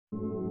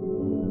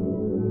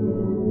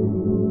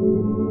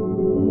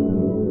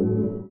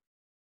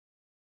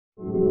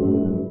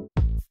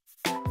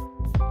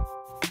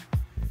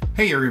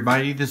Hey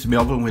everybody, this is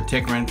Melvin with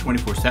TechRunning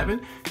 24/7.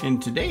 In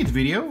today's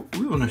video,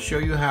 we want to show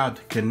you how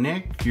to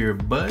connect your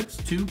Buds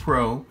 2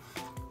 Pro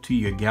to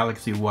your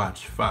Galaxy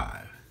Watch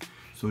 5.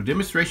 So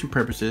demonstration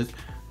purposes,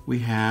 we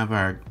have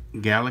our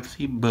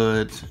Galaxy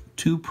Buds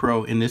 2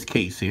 Pro in this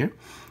case here,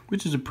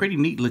 which is a pretty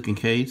neat looking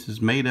case.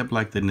 It's made up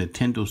like the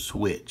Nintendo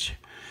Switch.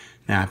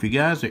 Now, if you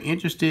guys are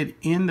interested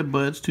in the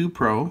Buds 2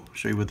 Pro, I'll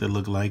show you what they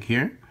look like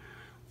here,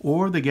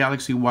 or the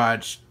Galaxy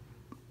Watch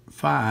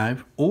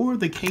 5, or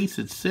the case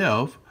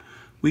itself,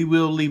 we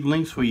will leave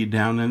links for you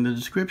down in the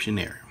description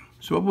area.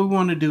 So what we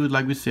want to do is,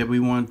 like we said,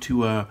 we want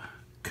to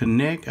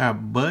connect our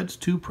Buds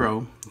 2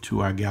 Pro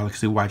to our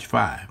Galaxy Watch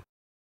 5.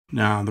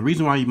 Now, the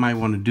reason why you might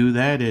want to do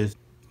that is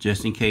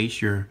just in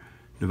case your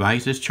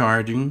device is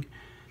charging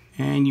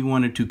and you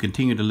wanted to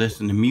continue to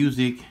listen to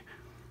music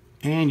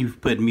and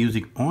you've put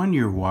music on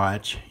your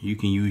watch, you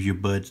can use your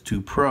Buds 2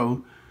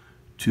 Pro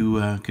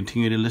to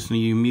continue to listen to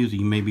your music.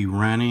 You may be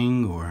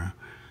running or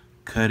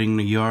cutting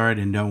the yard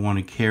and don't want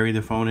to carry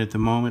the phone at the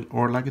moment,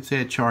 or like I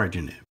said,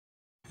 charging it.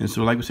 And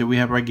so like we said, we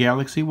have our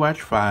Galaxy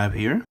Watch 5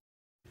 here.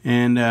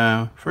 And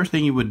first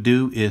thing you would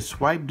do is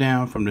swipe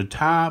down from the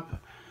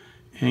top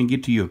and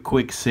get to your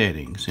quick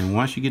settings. And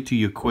once you get to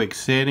your quick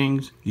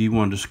settings, you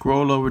want to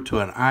scroll over to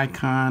an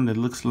icon that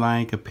looks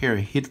like a pair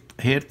of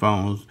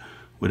headphones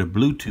with a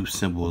Bluetooth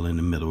symbol in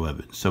the middle of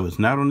it. So it's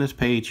not on this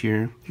page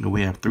here.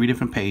 We have 3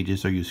 different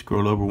pages. So you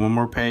scroll over one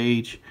more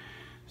page.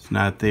 It's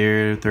not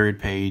there. Third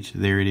page,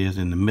 there it is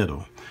in the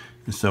middle.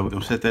 And so we're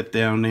going to set that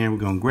down there. We're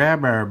going to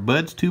grab our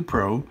Buds 2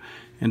 Pro,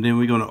 and then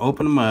we're going to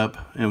open them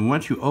up. And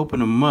once you open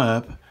them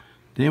up,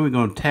 then we're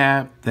going to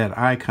tap that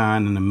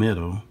icon in the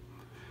middle.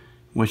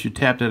 Once you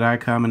tap that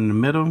icon in the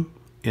middle,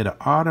 it'll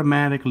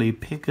automatically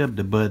pick up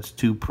the Buds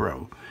 2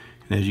 Pro.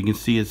 And as you can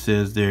see, it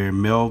says there,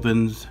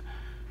 Melvin's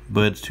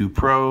Buds 2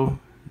 Pro.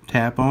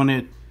 Tap on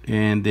it,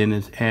 and then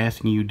it's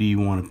asking you, do you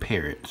want to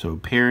pair it? So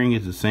pairing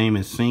is the same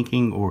as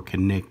syncing or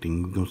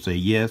connecting. We're going to say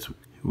yes.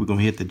 We're going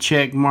to hit the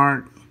check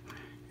mark,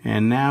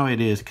 and now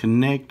it is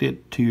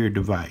connected to your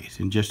device.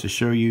 And just to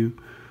show you,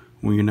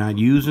 when you're not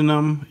using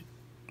them,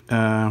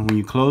 when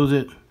you close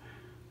it,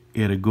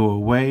 it'll go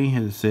away,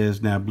 and it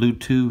says now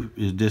Bluetooth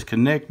is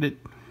disconnected.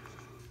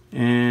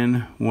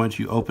 And once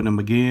you open them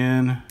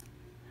again,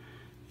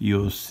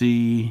 you'll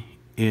see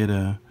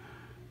it'll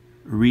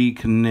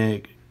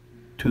reconnect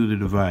to the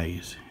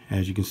device.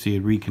 As you can see,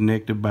 it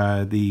reconnected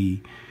by the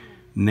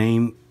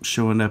name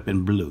showing up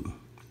in blue.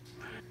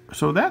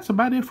 So that's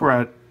about it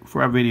for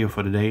our video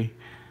for today.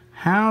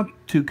 How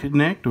to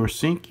connect or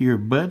sync your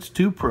Buds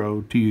 2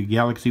 Pro to your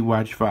Galaxy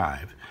Watch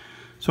 5.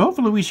 So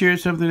hopefully we shared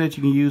something that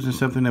you can use and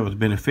something that was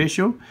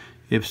beneficial.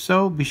 If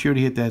so, be sure to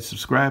hit that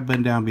subscribe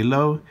button down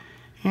below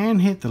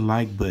and hit the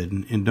like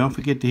button. And don't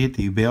forget to hit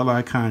the bell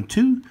icon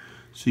too,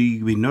 so you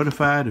can be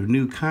notified of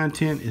new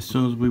content as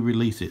soon as we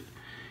release it.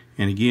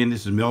 And again,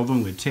 this is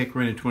Melvin with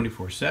TechRunning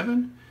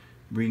 24/7,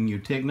 bringing you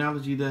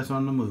technology that's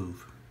on the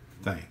move.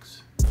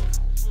 Thanks.